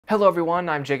Hello everyone,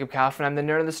 I'm Jacob Kaufman, I'm the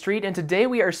Nerd on the Street, and today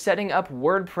we are setting up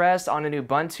WordPress on an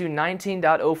Ubuntu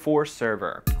 19.04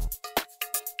 server.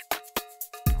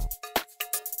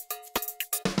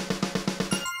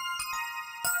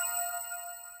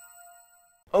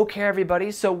 Okay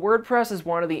everybody, so WordPress is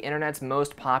one of the internet's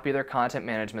most popular content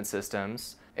management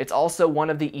systems. It's also one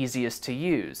of the easiest to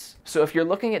use. So if you're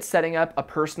looking at setting up a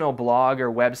personal blog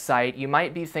or website, you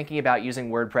might be thinking about using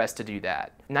WordPress to do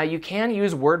that. Now you can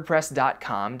use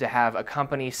WordPress.com to have a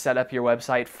company set up your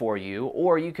website for you,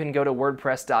 or you can go to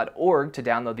WordPress.org to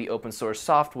download the open source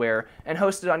software and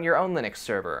host it on your own Linux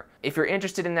server. If you're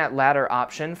interested in that latter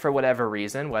option for whatever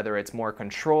reason, whether it's more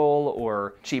control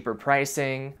or cheaper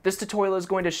pricing, this tutorial is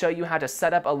going to show you how to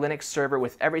set up a Linux server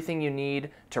with everything you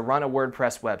need to run a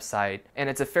WordPress website, and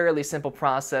it's a fairly simple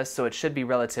process, so it should be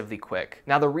relatively quick.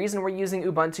 Now the reason we're using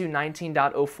Ubuntu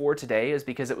 19.04 today is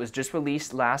because it was just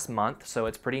released last month, so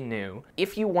it's pretty new.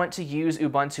 If you want to use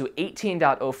Ubuntu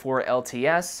 18.04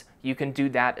 LTS, you can do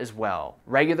that as well.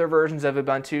 Regular versions of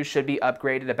Ubuntu should be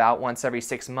upgraded about once every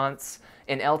 6 months.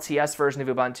 An LTS version of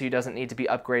Ubuntu doesn't need to be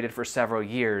upgraded for several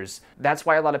years. That's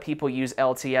why a lot of people use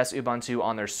LTS Ubuntu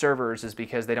on their servers, is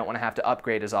because they don't want to have to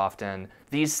upgrade as often.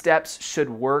 These steps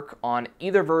should work on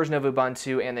either version of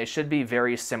Ubuntu, and they should be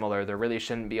very similar. There really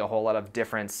shouldn't be a whole lot of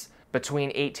difference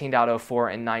between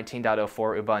 18.04 and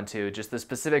 19.04 Ubuntu, just the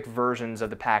specific versions of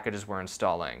the packages we're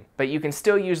installing. But you can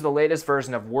still use the latest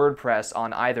version of WordPress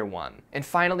on either one. And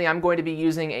finally, I'm going to be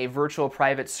using a virtual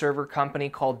private server company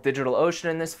called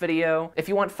DigitalOcean in this video. If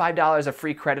you want $5 of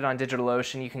free credit on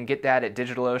DigitalOcean, you can get that at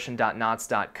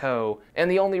digitalocean.knots.co. And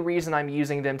the only reason I'm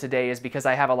using them today is because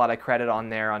I have a lot of credit on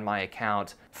there on my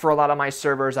account. For a lot of my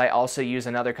servers, I also use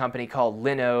another company called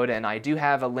Linode, and I do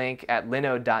have a link at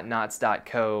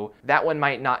linode.knots.co. That one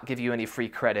might not give you any free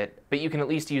credit, but you can at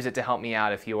least use it to help me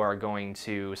out if you are going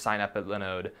to sign up at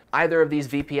Linode. Either of these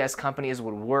VPS companies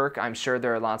would work. I'm sure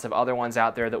there are lots of other ones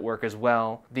out there that work as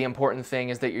well. The important thing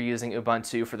is that you're using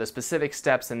Ubuntu for the specific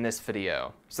steps in this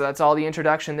video. So that's all the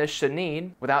introduction this should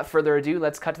need. Without further ado,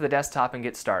 let's cut to the desktop and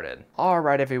get started.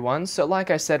 Alright everyone, so like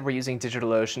I said, we're using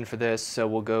DigitalOcean for this, so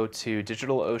we'll go to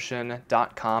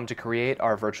digitalocean.com to create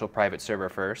our virtual private server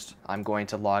first. I'm going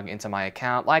to log into my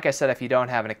account. Like I said, if you don't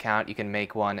have an account, you can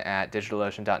make one at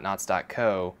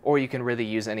digitalocean.knots.co, or you can really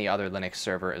use any other Linux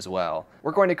server as well.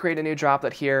 We're going to create a new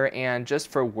droplet here, and just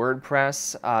for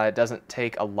WordPress, it doesn't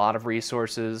take a lot of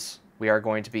resources. We are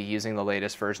going to be using the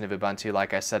latest version of Ubuntu,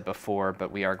 like I said before,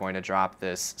 but we are going to drop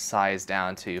this size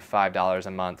down to $5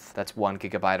 a month. That's 1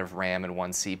 GB of RAM and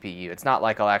 1 CPU. It's not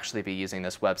like I'll actually be using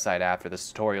this website after this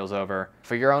tutorial's over.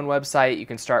 For your own website, you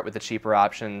can start with the cheaper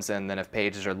options, and then if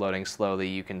pages are loading slowly,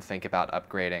 you can think about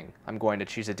upgrading. I'm going to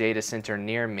choose a data center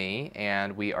near me,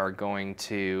 and we are going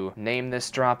to name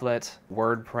this droplet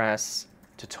WordPress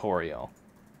Tutorial.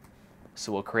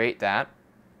 So we'll create that.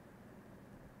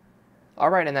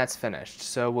 Alright, and that's finished.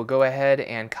 So we'll go ahead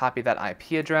and copy that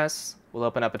IP address. We'll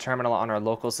open up a terminal on our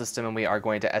local system, and we are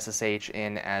going to SSH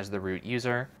in as the root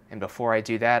user. And before I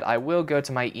do that, I will go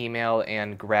to my email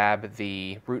and grab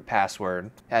the root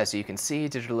password. As you can see,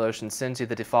 DigitalOcean sends you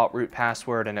the default root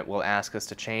password, and it will ask us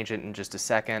to change it in just a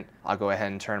second. I'll go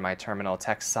ahead and turn my terminal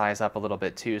text size up a little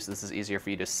bit too, so this is easier for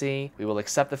you to see. We will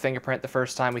accept the fingerprint the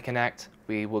first time we connect.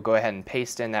 We will go ahead and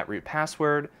paste in that root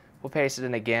password. We'll paste it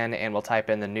in again, and we'll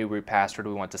type in the new root password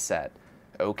we want to set.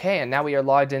 Okay, and now we are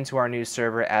logged into our new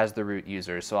server as the root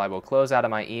user. So I will close out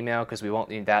of my email because we won't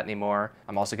need that anymore.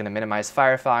 I'm also going to minimize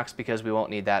Firefox because we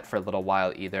won't need that for a little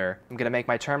while either. I'm going to make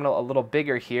my terminal a little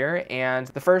bigger here, and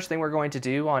the first thing we're going to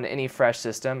do on any fresh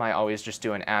system, I always just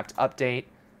do an apt update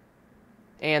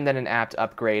and then an apt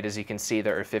upgrade. As you can see,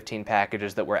 there are 15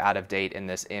 packages that were out of date in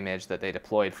this image that they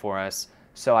deployed for us.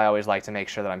 So I always like to make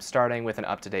sure that I'm starting with an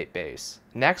up-to-date base.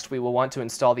 Next, we will want to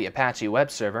install the Apache web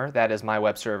server. That is my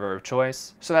web server of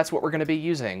choice. So that's what we're going to be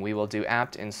using. We will do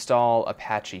apt install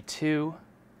Apache 2,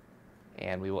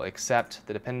 and we will accept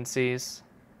the dependencies.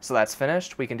 So that's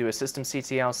finished. We can do a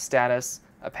systemctl status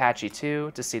Apache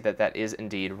 2 to see that that is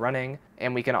indeed running.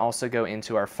 And we can also go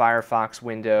into our Firefox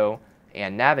window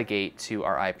and navigate to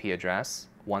our IP address,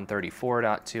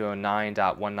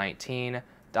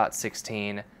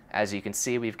 134.209.119.16. As you can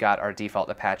see, we've got our default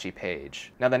Apache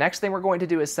page. Now the next thing we're going to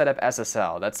do is set up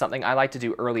SSL. That's something I like to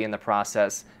do early in the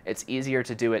process. It's easier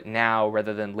to do it now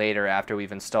rather than later after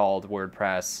we've installed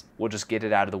WordPress. We'll just get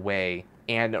it out of the way.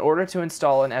 And in order to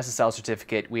install an SSL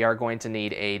certificate, we are going to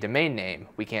need a domain name.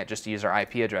 We can't just use our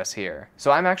IP address here.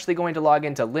 So I'm actually going to log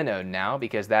into Linode now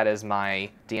because that is my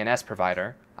DNS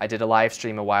provider. I did a live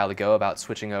stream a while ago about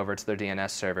switching over to their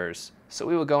DNS servers. So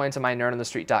we will go into my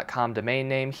nerdonthestreet.com domain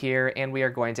name here, and we are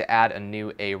going to add a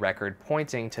new A record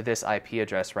pointing to this IP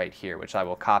address right here, which I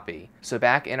will copy. So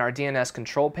back in our DNS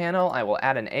control panel, I will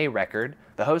add an A record.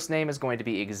 The host name is going to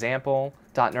be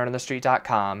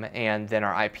example.nerdonthestreet.com, and then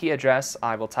our IP address,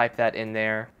 I will type that in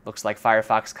there. Looks like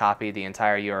Firefox copied the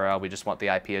entire URL, we just want the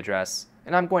IP address.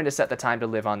 And I'm going to set the time to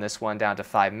live on this one down to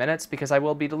 5 minutes because I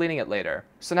will be deleting it later.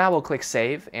 So now we'll click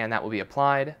save and that will be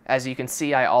applied. As you can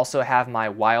see, I also have my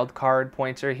wildcard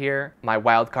pointer here. My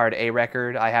wildcard A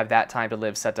record, I have that time to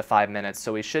live set to 5 minutes,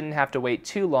 so we shouldn't have to wait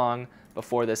too long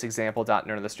before this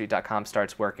example.nerdonthestreet.com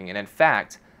starts working. And in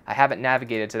fact, I haven't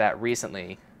navigated to that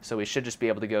recently, so we should just be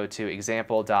able to go to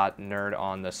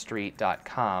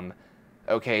example.nerdonthestreet.com.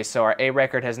 Okay, so our A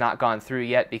record has not gone through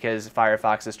yet because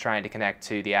Firefox is trying to connect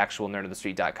to the actual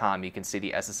nerdonthestreet.com. You can see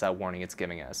the SSL warning it's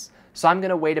giving us. So I'm going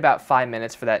to wait about 5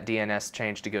 minutes for that DNS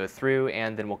change to go through,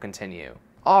 and then we'll continue.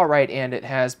 Alright, and it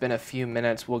has been a few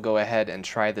minutes. We'll go ahead and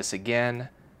try this again.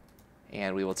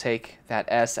 And we will take that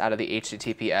S out of the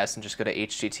HTTPS and just go to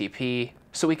HTTP.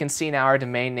 So we can see now our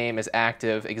domain name is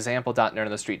active.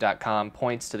 Example.nerdonthestreet.com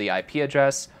points to the IP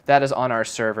address. That is on our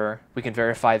server. We can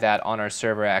verify that on our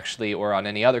server actually, or on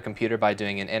any other computer by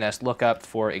doing an NS lookup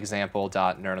for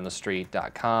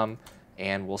example.nerdonthestreet.com.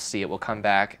 And we'll see it will come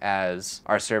back as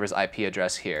our server's IP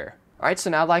address here. Alright, so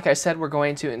now like I said, we're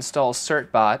going to install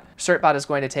certbot. Certbot is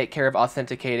going to take care of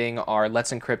authenticating our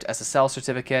Let's Encrypt SSL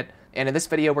certificate. And in this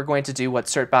video, we're going to do what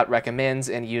certbot recommends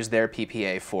and use their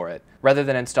PPA for it, rather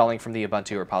than installing from the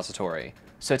Ubuntu repository.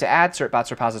 So to add certbot's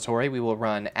repository, we will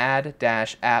run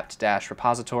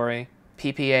add-apt-repository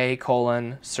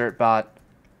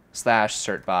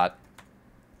ppa:/certbot/certbot.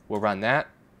 We'll run that.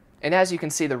 And as you can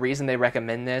see, the reason they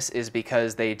recommend this is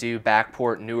because they do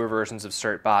backport newer versions of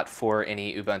certbot for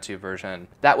any Ubuntu version.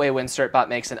 That way, when certbot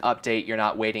makes an update, you're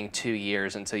not waiting 2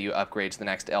 years until you upgrade to the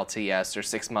next LTS, or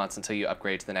 6 months until you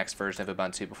upgrade to the next version of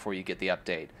Ubuntu before you get the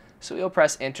update. So we'll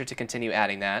press enter to continue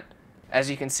adding that.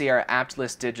 As you can see, our apt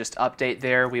list did just update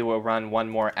there. We will run one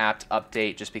more apt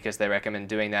update just because they recommend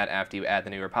doing that after you add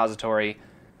the new repository.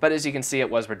 But as you can see,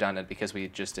 it was redundant because we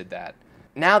just did that.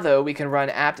 Now though, we can run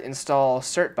apt install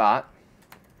certbot,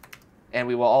 and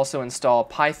we will also install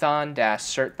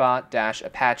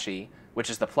python-certbot-apache, which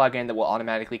is the plugin that will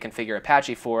automatically configure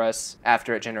Apache for us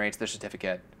after it generates the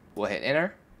certificate. We'll hit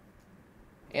enter,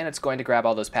 and it's going to grab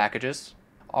all those packages.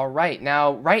 Alright,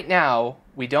 now right now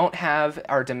we don't have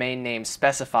our domain name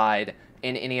specified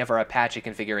in any of our Apache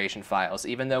configuration files.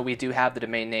 Even though we do have the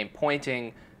domain name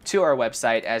pointing to our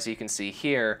website, as you can see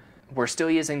here, we're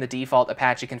still using the default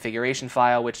Apache configuration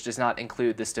file, which does not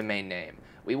include this domain name.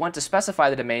 We want to specify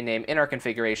the domain name in our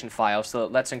configuration file so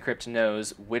that Let's Encrypt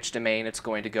knows which domain it's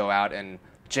going to go out and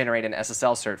generate an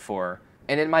SSL cert for.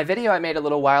 And in my video I made a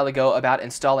little while ago about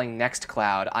installing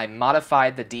Nextcloud, I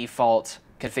modified the default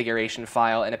configuration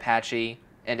file in Apache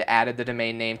and added the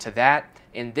domain name to that.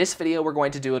 In this video, we're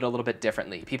going to do it a little bit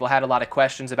differently. People had a lot of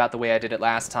questions about the way I did it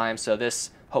last time, so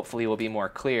this hopefully will be more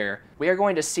clear. We are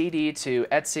going to cd to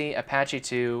etc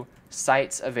apache2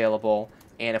 sites available,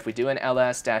 and if we do an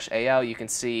ls-al, you can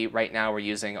see right now we're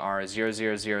using our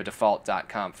 000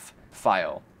 default.conf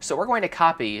file. So we're going to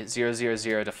copy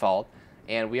 000 default,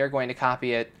 and we are going to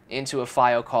copy it into a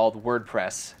file called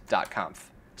wordpress.conf.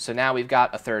 So now we've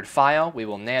got a third file. We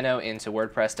will nano into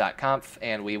wordpress.conf,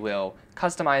 and we will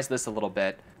customize this a little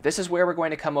bit. This is where we're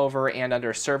going to come over, and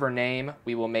under server name,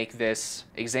 we will make this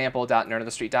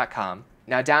example.nerdonthestreet.com.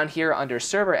 Now down here under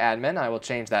server admin, I will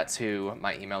change that to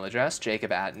my email address,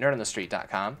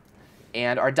 jacob@nerdonthestreet.com.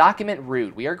 And our document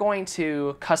root, we are going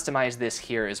to customize this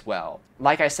here as well.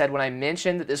 Like I said, when I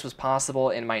mentioned that this was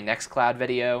possible in my Nextcloud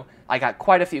video, I got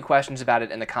quite a few questions about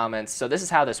it in the comments, so this is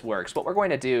how this works. What we're going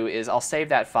to do is I'll save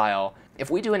that file. If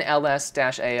we do an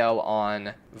ls-al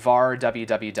on var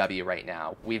www right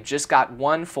now, we've just got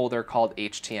one folder called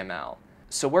HTML.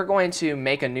 So we're going to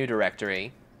make a new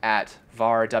directory at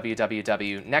var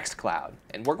www nextcloud,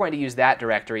 and we're going to use that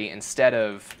directory instead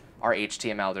of our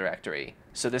HTML directory.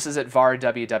 So this is at var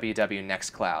www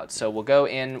nextcloud. So we'll go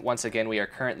in, once again, we are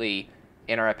currently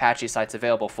in our Apache Sites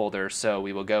Available folder, so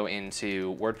we will go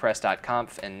into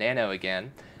wordpress.conf and nano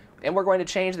again, and we're going to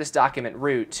change this document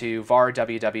root to var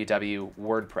www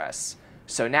wordpress.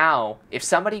 So now, if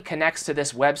somebody connects to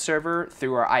this web server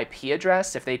through our IP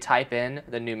address, if they type in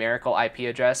the numerical IP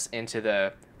address into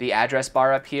the address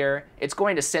bar up here, it's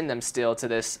going to send them still to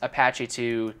this Apache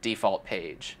 2 default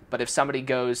page. But if somebody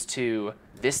goes to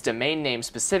this domain name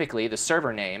specifically, the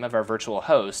server name of our virtual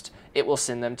host, it will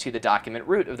send them to the document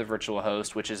root of the virtual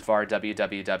host, which is var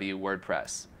www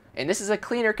wordpress. And this is a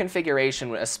cleaner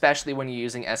configuration, especially when you're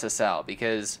using SSL,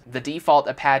 because the default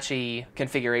Apache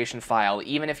configuration file,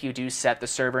 even if you do set the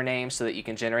server name so that you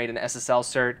can generate an SSL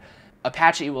cert,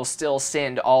 Apache will still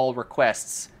send all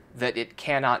requests that it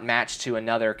cannot match to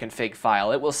another config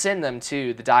file. It will send them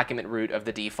to the document root of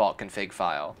the default config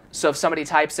file. So if somebody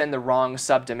types in the wrong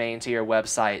subdomain to your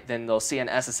website, then they'll see an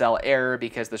SSL error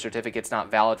because the certificate's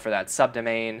not valid for that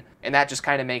subdomain, and that just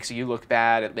kind of makes you look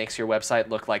bad. It makes your website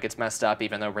look like it's messed up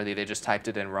even though really they just typed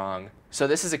it in wrong. So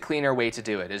this is a cleaner way to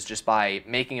do it, is just by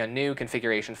making a new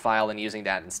configuration file and using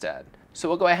that instead. So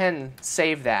we'll go ahead and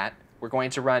save that. We're going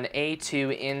to run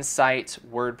a2 insight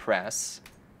WordPress,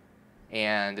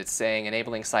 and it's saying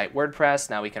enabling site WordPress.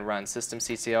 Now we can run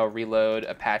systemctl reload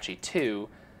Apache 2,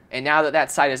 and now that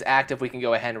that site is active, we can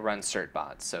go ahead and run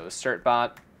certbot. So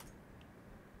certbot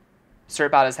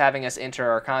is having us enter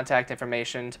our contact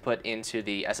information to put into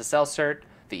the SSL cert,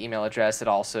 the email address. It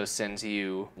also sends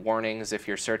you warnings if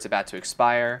your cert's about to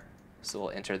expire. So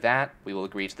we'll enter that. We will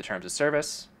agree to the terms of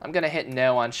service. I'm going to hit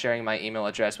no on sharing my email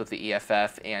address with the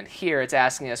EFF, and here it's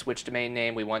asking us which domain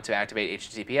name we want to activate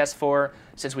HTTPS for.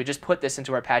 Since we just put this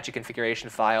into our Apache configuration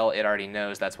file, it already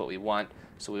knows that's what we want,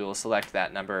 so we will select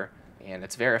that number, and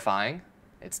it's verifying.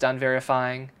 It's done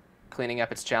verifying, cleaning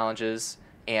up its challenges,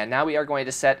 and now we are going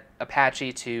to set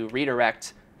Apache to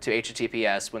redirect to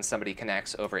HTTPS when somebody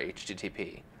connects over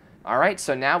HTTP. Alright,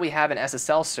 so now we have an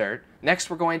SSL cert. Next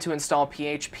we're going to install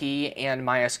PHP and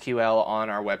MySQL on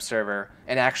our web server.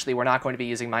 And actually we're not going to be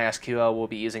using MySQL, we'll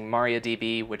be using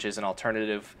MariaDB, which is an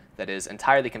alternative that is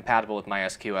entirely compatible with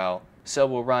MySQL. So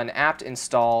we'll run apt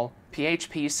install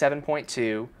PHP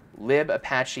 7.2 lib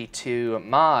apache 2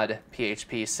 mod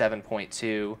PHP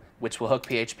 7.2, which will hook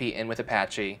PHP in with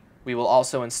Apache. We will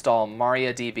also install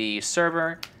MariaDB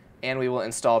server, and we will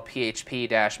install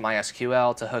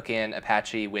php-mysql to hook in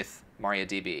Apache with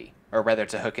MariaDB, or rather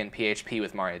to hook in PHP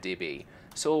with MariaDB.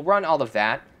 So we'll run all of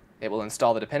that. It will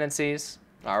install the dependencies.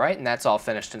 Alright, and that's all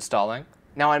finished installing.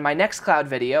 Now in my Nextcloud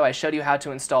video, I showed you how to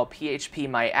install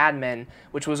phpMyAdmin,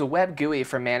 which was a web GUI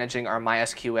for managing our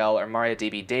MySQL or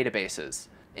MariaDB databases.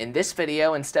 In this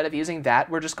video, instead of using that,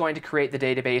 we're just going to create the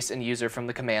database and user from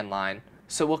the command line.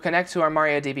 So we'll connect to our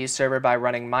MariaDB server by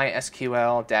running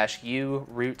mysql-u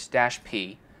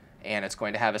root-p, and it's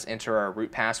going to have us enter our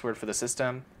root password for the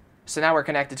system. So now we're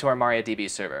connected to our MariaDB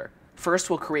server. First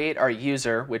we'll create our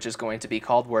user, which is going to be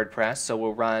called WordPress, so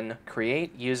we'll run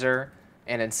create user,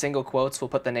 and in single quotes we'll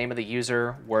put the name of the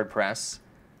user, WordPress,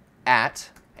 @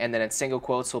 and then in single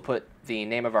quotes we'll put the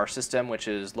name of our system, which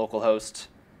is localhost.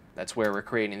 That's where we're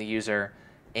creating the user.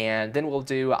 And then we'll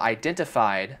do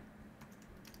identified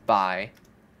by,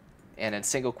 and in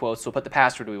single quotes we'll put the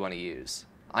password we want to use.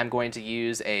 I'm going to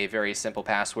use a very simple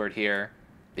password here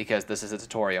because this is a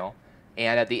tutorial.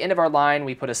 And at the end of our line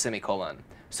we put a semicolon.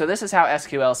 So this is how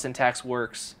SQL syntax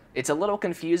works. It's a little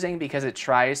confusing because it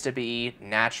tries to be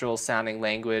natural sounding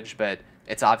language, but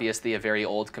it's obviously a very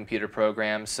old computer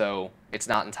program, so it's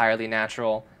not entirely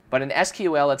natural. But in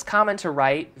SQL it's common to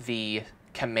write the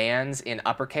commands in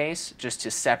uppercase just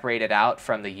to separate it out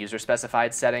from the user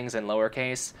specified settings in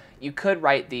lowercase. You could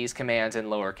write these commands in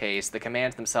lowercase. The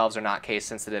commands themselves are not case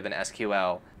sensitive in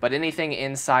SQL, but anything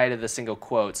inside of the single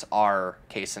quotes are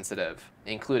case sensitive,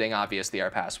 including obviously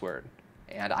our password.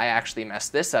 And I actually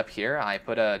messed this up here. I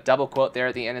put a double quote there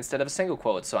at the end instead of a single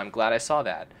quote, so I'm glad I saw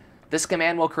that. This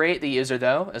command will create the user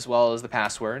though, as well as the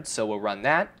password, so we'll run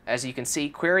that. As you can see,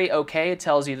 query OK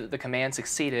tells you that the command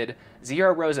succeeded.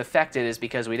 0 rows affected is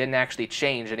because we didn't actually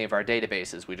change any of our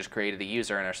databases. We just created a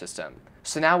user in our system.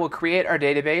 So now we'll create our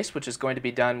database, which is going to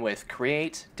be done with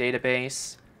create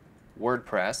database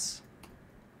WordPress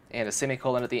and a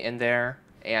semicolon at the end there.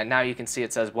 And now you can see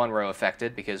it says 1 row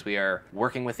affected because we are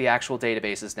working with the actual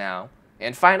databases now.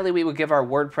 And finally, we will give our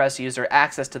WordPress user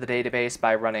access to the database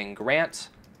by running grant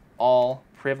all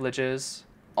privileges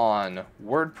on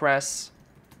WordPress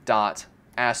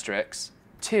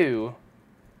to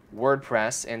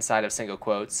WordPress inside of single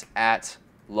quotes at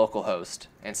localhost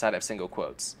inside of single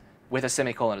quotes with a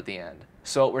semicolon at the end.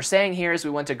 So what we're saying here is we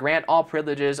want to grant all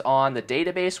privileges on the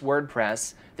database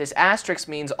WordPress. This asterisk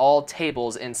means all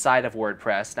tables inside of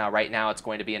WordPress. Now right now it's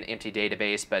going to be an empty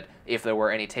database, but if there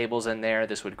were any tables in there,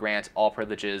 this would grant all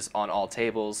privileges on all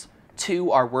tables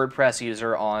to our WordPress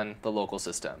user on the local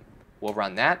system. We'll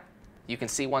run that. You can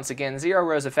see once again 0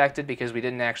 rows affected because we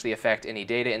didn't actually affect any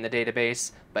data in the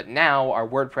database, but now our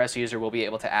WordPress user will be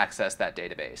able to access that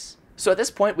database. So at this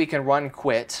point we can run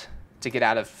quit to get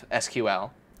out of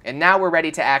SQL, and now we're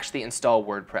ready to actually install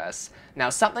WordPress. Now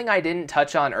something I didn't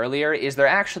touch on earlier is there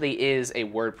actually is a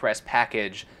WordPress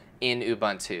package in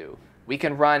Ubuntu. We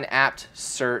can run apt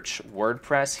search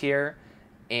WordPress here,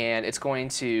 and it's going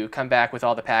to come back with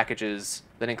all the packages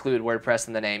that include WordPress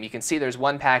in the name. You can see there's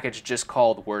one package just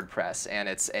called WordPress, and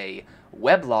it's a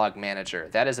weblog manager.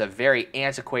 That is a very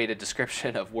antiquated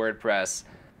description of WordPress,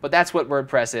 but that's what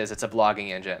WordPress is. It's a blogging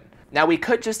engine. Now, we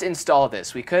could just install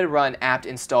this. We could run apt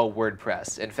install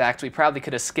WordPress. In fact, we probably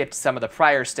could have skipped some of the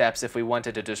prior steps if we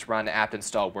wanted to just run apt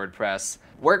install WordPress.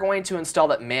 We're going to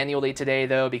install it manually today,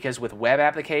 though, because with web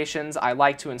applications, I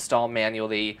like to install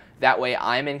manually. That way,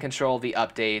 I'm in control of the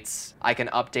updates. I can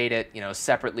update it,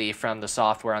 separately from the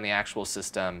software on the actual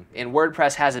system. And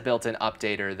WordPress has a built-in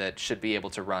updater that should be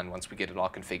able to run once we get it all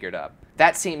configured up.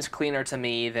 That seems cleaner to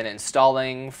me than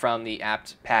installing from the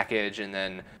apt package and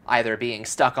then either being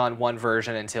stuck on one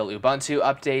version until Ubuntu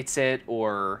updates it,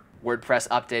 or WordPress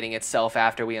updating itself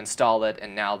after we install it,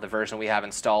 and now the version we have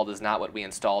installed is not what we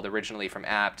installed originally from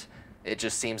apt. It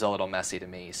just seems a little messy to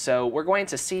me. So we're going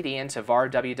to cd into var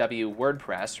www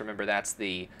WordPress. Remember, that's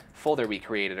the folder we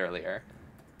created earlier.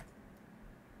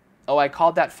 Oh, I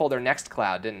called that folder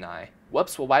Nextcloud, didn't I?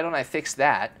 Whoops, well, why don't I fix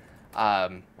that?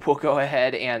 We'll go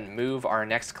ahead and move our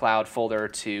Nextcloud folder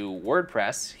to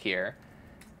WordPress here.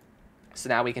 So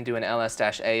now we can do an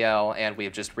ls-al, and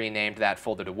we've just renamed that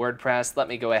folder to WordPress. Let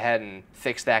me go ahead and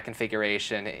fix that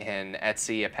configuration in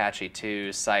etc apache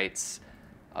 2 sites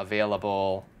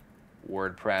available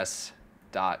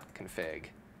wordpress.config.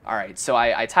 All right, so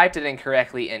I typed it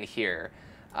incorrectly in here.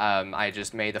 I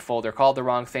just made the folder called the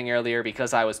wrong thing earlier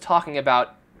because I was talking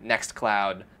about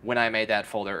Nextcloud when I made that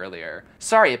folder earlier.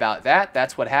 Sorry about that.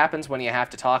 That's what happens when you have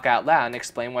to talk out loud and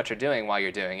explain what you're doing while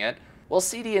you're doing it. We'll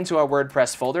cd into our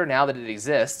WordPress folder now that it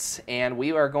exists, and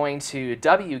we are going to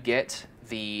wget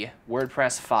the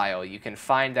WordPress file. You can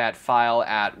find that file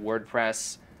at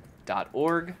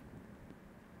wordpress.org.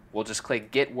 We'll just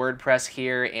click Get WordPress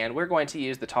here, and we're going to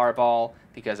use the tarball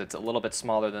because it's a little bit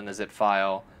smaller than the zip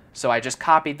file. So I just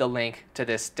copied the link to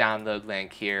this download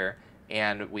link here,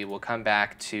 and we will come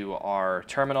back to our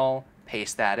terminal,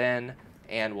 paste that in,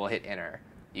 and we'll hit enter.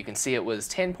 You can see it was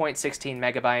 10.16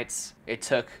 megabytes. It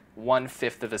took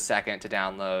 1/5 of a second to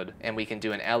download, and we can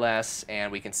do an ls,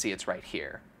 and we can see it's right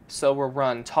here. So we'll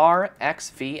run tar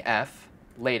xvf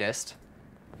latest.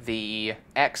 The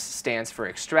X stands for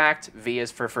extract, V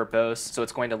is for verbose, so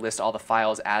it's going to list all the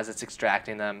files as it's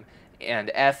extracting them,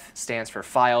 and F stands for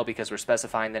file because we're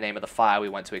specifying the name of the file we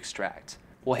want to extract.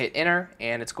 We'll hit enter,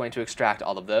 and it's going to extract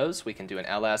all of those. We can do an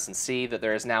ls and see that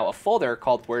there is now a folder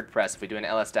called WordPress. If we do an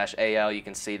ls-al, you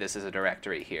can see this is a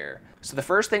directory here. So the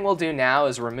first thing we'll do now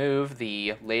is remove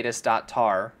the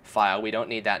latest.tar file. We don't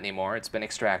need that anymore. It's been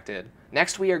extracted.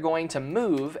 Next, we are going to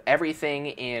move everything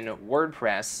in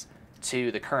WordPress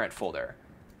to the current folder.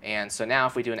 And so now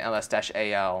if we do an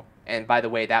ls-al, and by the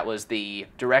way, that was the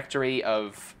directory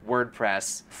of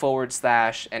WordPress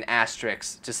 / and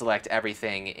asterisk to select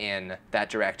everything in that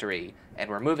directory.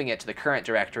 And we're moving it to the current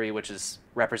directory, which is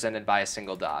represented by a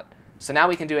single dot. So now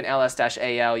we can do an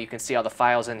ls-al. You can see all the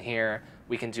files in here.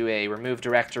 We can do a remove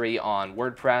directory on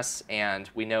WordPress, and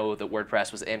we know that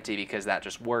WordPress was empty because that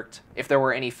just worked. If there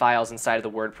were any files inside of the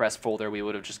WordPress folder, we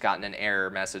would have just gotten an error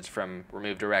message from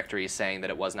remove directory saying that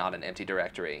it was not an empty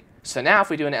directory. So now if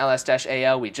we do an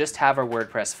ls-al, we just have our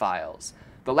WordPress files.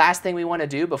 The last thing we want to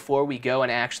do before we go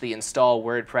and actually install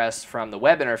WordPress from the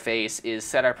web interface is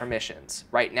set our permissions.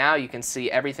 Right now you can see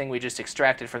everything we just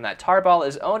extracted from that tarball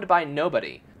is owned by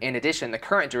nobody. In addition, the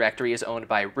current directory is owned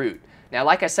by root. Now,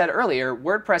 like I said earlier,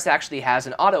 WordPress actually has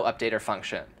an auto-updater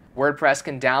function. WordPress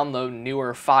can download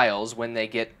newer files when they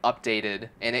get updated,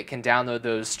 and it can download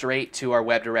those straight to our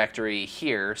web directory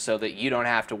here so that you don't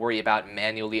have to worry about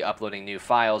manually uploading new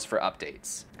files for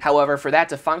updates. However, for that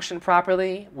to function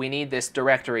properly, we need this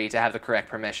directory to have the correct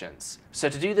permissions. So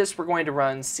to do this, we're going to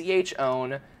run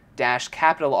chown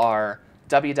 -R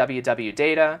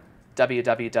www.data,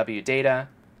 www.data,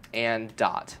 and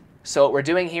dot. So what we're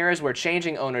doing here is we're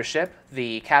changing ownership.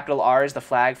 The R is the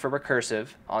flag for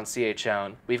recursive on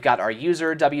chown. We've got our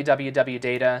user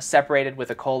www.data separated with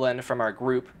a colon from our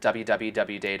group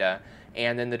www.data.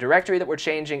 And then the directory that we're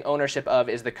changing ownership of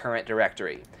is the current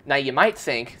directory. Now you might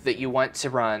think that you want to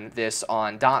run this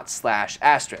on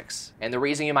 /*. And the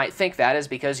reason you might think that is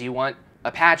because you want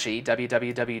Apache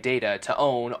www.data to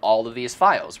own all of these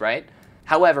files, right?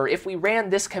 However, if we ran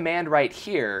this command right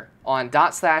here on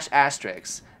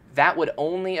 /*, that would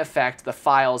only affect the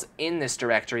files in this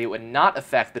directory. It would not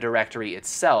affect the directory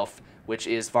itself, which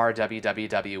is var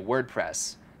www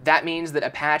WordPress. That means that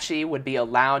Apache would be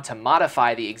allowed to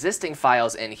modify the existing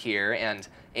files in here and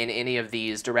in any of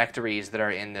these directories that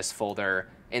are in this folder.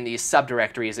 In these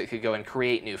subdirectories, it could go and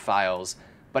create new files.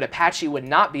 But Apache would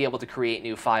not be able to create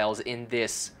new files in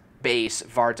this base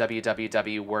var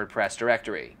www WordPress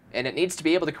directory. And it needs to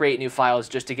be able to create new files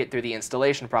just to get through the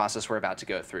installation process we're about to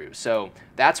go through. So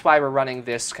that's why we're running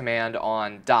this command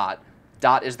on dot.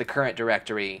 Dot is the current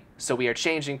directory, so we are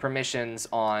changing permissions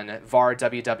on var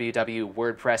www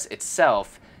WordPress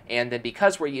itself, and then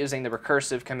because we're using the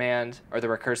recursive command, or the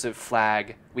recursive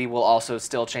flag, we will also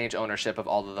still change ownership of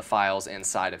all of the files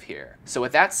inside of here. So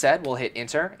with that said, we'll hit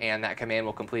enter, and that command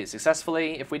will complete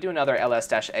successfully. If we do another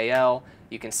ls-al,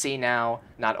 you can see now,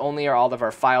 not only are all of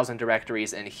our files and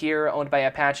directories in here owned by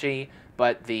Apache,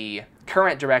 but the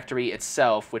current directory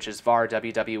itself, which is var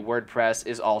www WordPress,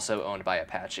 is also owned by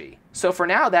Apache. So for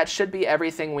now, that should be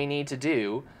everything we need to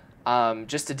do.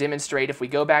 Just to demonstrate, if we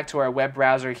go back to our web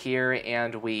browser here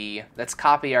and let's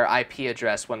copy our IP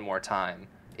address one more time.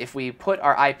 If we put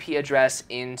our IP address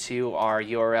into our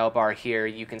URL bar here,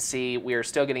 you can see we're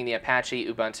still getting the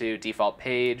Apache Ubuntu default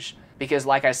page because,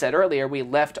 like I said earlier, we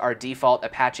left our default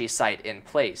Apache site in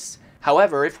place.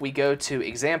 However, if we go to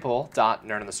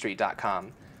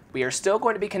example.nerdonthestreet.com, we are still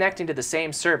going to be connecting to the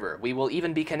same server. We will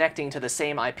even be connecting to the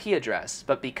same IP address,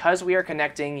 but because we are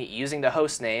connecting using the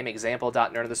host name,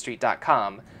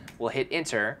 example.nerdonthestreet.com, we'll hit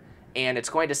enter, and it's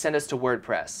going to send us to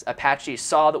WordPress. Apache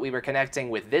saw that we were connecting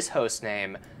with this host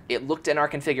name, it looked in our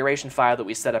configuration file that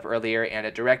we set up earlier, and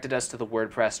it directed us to the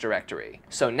WordPress directory.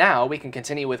 So now we can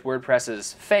continue with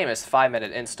WordPress's famous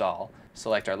 5-minute install.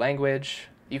 Select our language.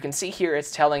 You can see here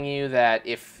it's telling you that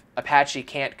if Apache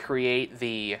can't create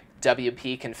the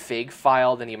WP config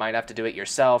file, then you might have to do it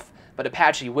yourself, but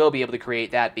Apache will be able to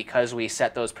create that because we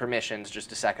set those permissions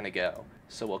just a second ago.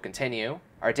 So we'll continue.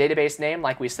 Our database name,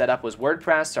 like we set up, was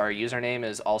WordPress. Our username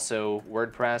is also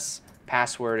WordPress.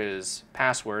 Password is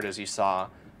password, as you saw.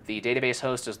 The database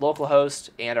host is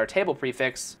localhost, and our table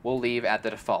prefix we'll leave at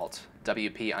the default,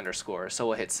 WP_. So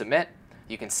we'll hit submit.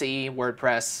 You can see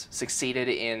WordPress succeeded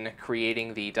in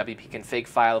creating the WP config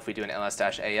file. If we do an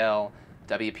ls-al,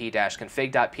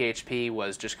 wp-config.php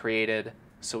was just created,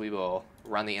 so we will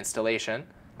run the installation.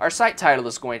 Our site title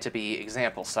is going to be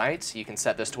example site. You can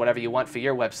set this to whatever you want for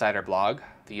your website or blog.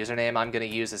 The username I'm going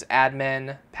to use is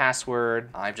admin.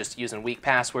 Password, I'm just using weak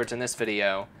passwords in this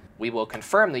video. We will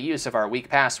confirm the use of our weak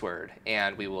password,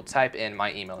 and we will type in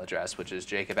my email address, which is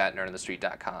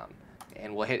jacob@nerdonthestreet.com.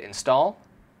 And we'll hit install.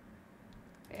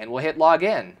 And we'll hit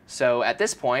login. So at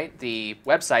this point, the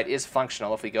website is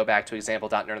functional. If we go back to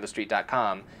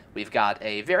example.nerdonthestreet.com, we've got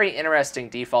a very interesting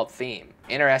default theme.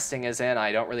 Interesting as in,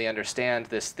 I don't really understand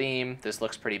this theme. This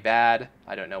looks pretty bad.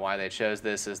 I don't know why they chose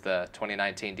this as the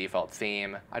 2019 default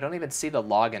theme. I don't even see the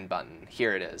login button.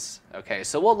 Here it is. Okay,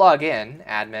 so we'll log in,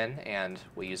 admin, and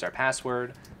we'll use our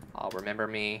password. I'll remember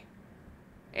me.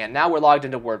 And now we're logged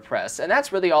into WordPress. And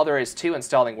that's really all there is to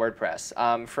installing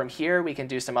WordPress. From here, we can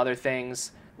do some other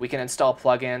things. We can install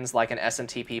plugins like an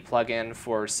SMTP plugin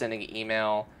for sending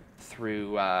email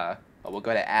through, we'll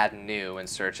go to add new and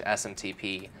search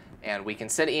SMTP. And we can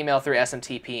send email through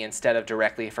SMTP instead of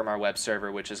directly from our web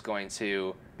server, which is going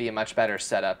to be a much better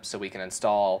setup. So we can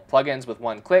install plugins with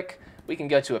one click. We can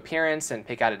go to Appearance and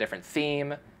pick out a different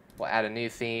theme. We'll add a new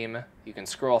theme. You can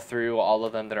scroll through all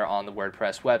of them that are on the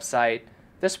WordPress website.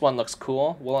 This one looks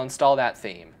cool. We'll install that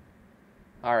theme.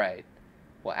 All right,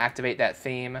 we'll activate that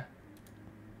theme.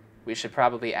 We should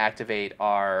probably activate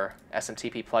our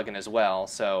SMTP plugin as well.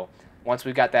 So once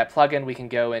we've got that plugin, we can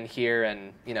go in here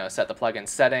and set the plugin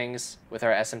settings with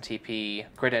our SMTP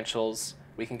credentials.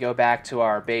 We can go back to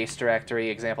our base directory,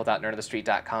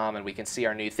 example.nerdonthestreet.com, and we can see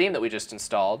our new theme that we just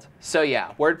installed. So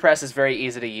yeah, WordPress is very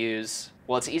easy to use.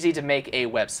 Well, it's easy to make a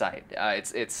website.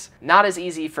 It's not as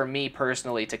easy for me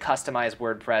personally to customize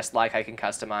WordPress like I can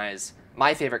customize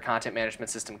my favorite content management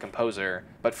system, Composer,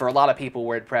 but for a lot of people,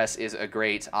 WordPress is a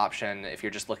great option if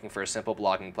you're just looking for a simple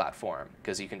blogging platform,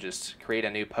 because you can just create a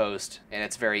new post, and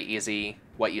it's very easy.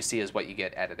 What you see is what you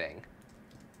get editing.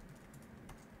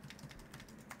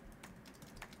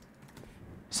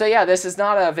 So yeah, this is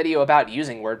not a video about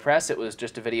using WordPress, it was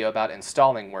just a video about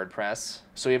installing WordPress.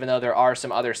 So even though there are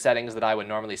some other settings that I would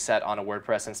normally set on a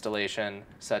WordPress installation,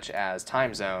 such as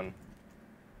time zone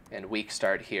and week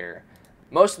start here,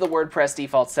 most of the WordPress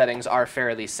default settings are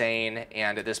fairly sane,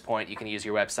 and at this point you can use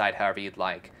your website however you'd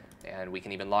like. And we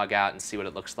can even log out and see what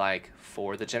it looks like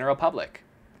for the general public.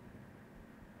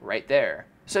 Right there.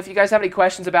 So if you guys have any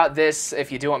questions about this, if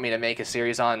you do want me to make a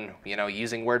series on,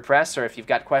 using WordPress, or if you've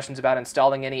got questions about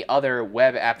installing any other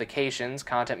web applications,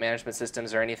 content management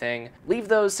systems, or anything, leave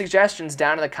those suggestions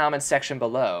down in the comments section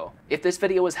below. If this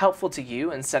video was helpful to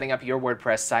you in setting up your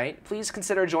WordPress site, please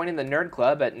consider joining the Nerd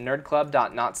Club at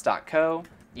nerdclub.knots.co.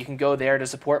 You can go there to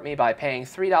support me by paying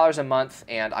 $3 a month,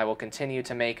 and I will continue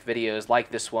to make videos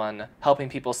like this one, helping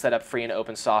people set up free and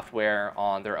open software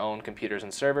on their own computers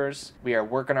and servers. We are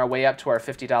working our way up to our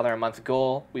 $50 a month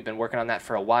goal. We've been working on that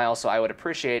for a while, so I would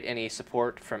appreciate any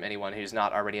support from anyone who's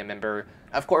not already a member.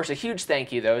 Of course, a huge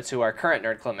thank you, though, to our current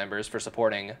Nerd Club members for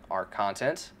supporting our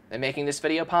content and making this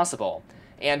video possible.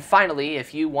 And finally,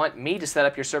 if you want me to set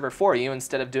up your server for you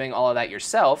instead of doing all of that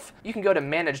yourself, you can go to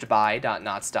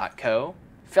managedby.knots.co,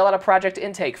 fill out a project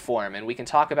intake form, and we can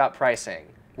talk about pricing.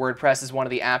 WordPress is one of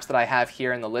the apps that I have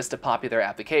here in the list of popular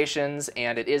applications,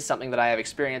 and it is something that I have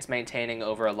experience maintaining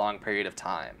over a long period of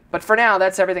time. But for now,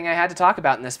 that's everything I had to talk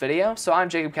about in this video. So I'm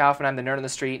Jacob Kaufman, I'm the Nerd on the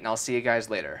Street, and I'll see you guys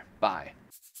later. Bye.